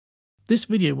This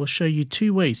video will show you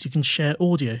 2 ways you can share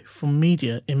audio from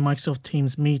media in Microsoft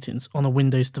Teams meetings on a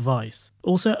Windows device.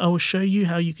 Also, I will show you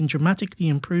how you can dramatically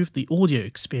improve the audio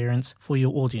experience for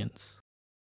your audience.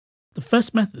 The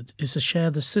first method is to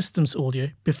share the system's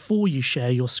audio before you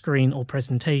share your screen or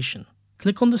presentation.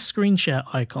 Click on the screen share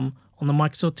icon on the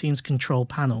Microsoft Teams control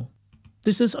panel.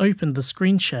 This has opened the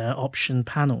screen share option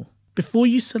panel. Before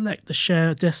you select the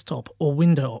share desktop or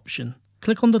window option,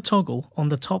 click on the toggle on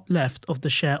the top left of the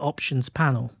Share Options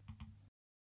panel.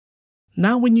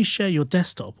 Now when you share your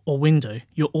desktop or window,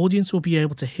 your audience will be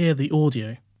able to hear the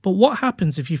audio. But what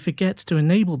happens if you forget to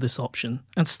enable this option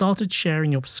and started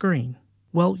sharing your screen?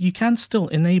 Well, you can still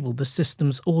enable the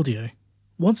system's audio.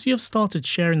 Once you have started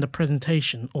sharing the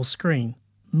presentation or screen,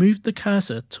 move the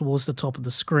cursor towards the top of the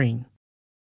screen.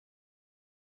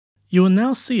 You will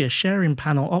now see a Sharing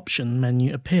Panel option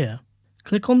menu appear.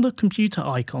 Click on the computer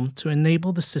icon to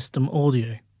enable the system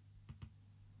audio.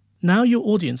 Now your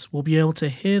audience will be able to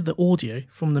hear the audio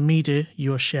from the media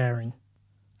you are sharing.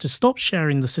 To stop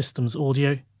sharing the system's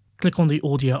audio, click on the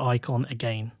audio icon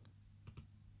again.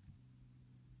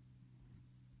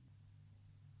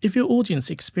 If your audience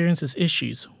experiences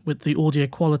issues with the audio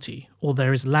quality or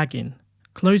there is lagging,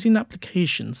 closing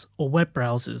applications or web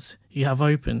browsers you have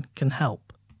open can help.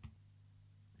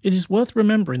 It is worth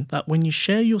remembering that when you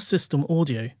share your system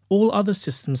audio, all other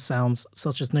system sounds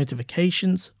such as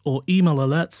notifications or email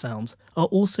alert sounds are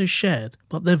also shared,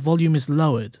 but their volume is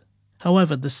lowered.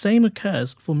 However, the same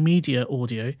occurs for media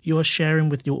audio you are sharing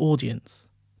with your audience.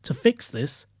 To fix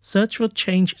this, search for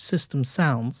Change System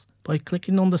Sounds by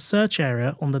clicking on the search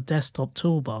area on the desktop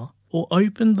toolbar, or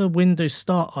open the Windows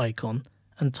Start icon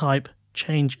and type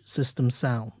Change System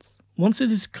Sounds. Once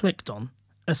it is clicked on,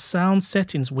 a Sound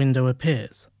Settings window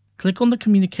appears. Click on the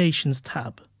Communications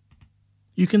tab.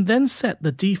 You can then set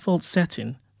the default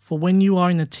setting for when you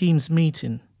are in a Teams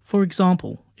meeting. For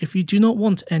example, if you do not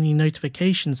want any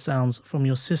notification sounds from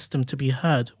your system to be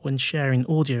heard when sharing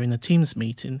audio in a Teams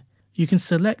meeting, you can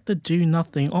select the Do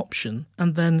Nothing option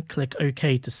and then click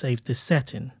OK to save this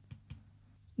setting.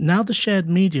 Now the shared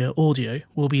media audio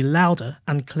will be louder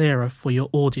and clearer for your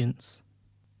audience.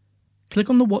 Click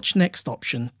on the Watch Next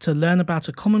option to learn about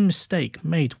a common mistake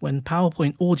made when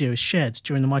PowerPoint audio is shared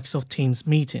during the Microsoft Teams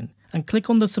meeting, and click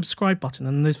on the subscribe button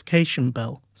and notification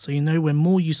bell so you know when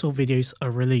more useful videos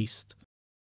are released.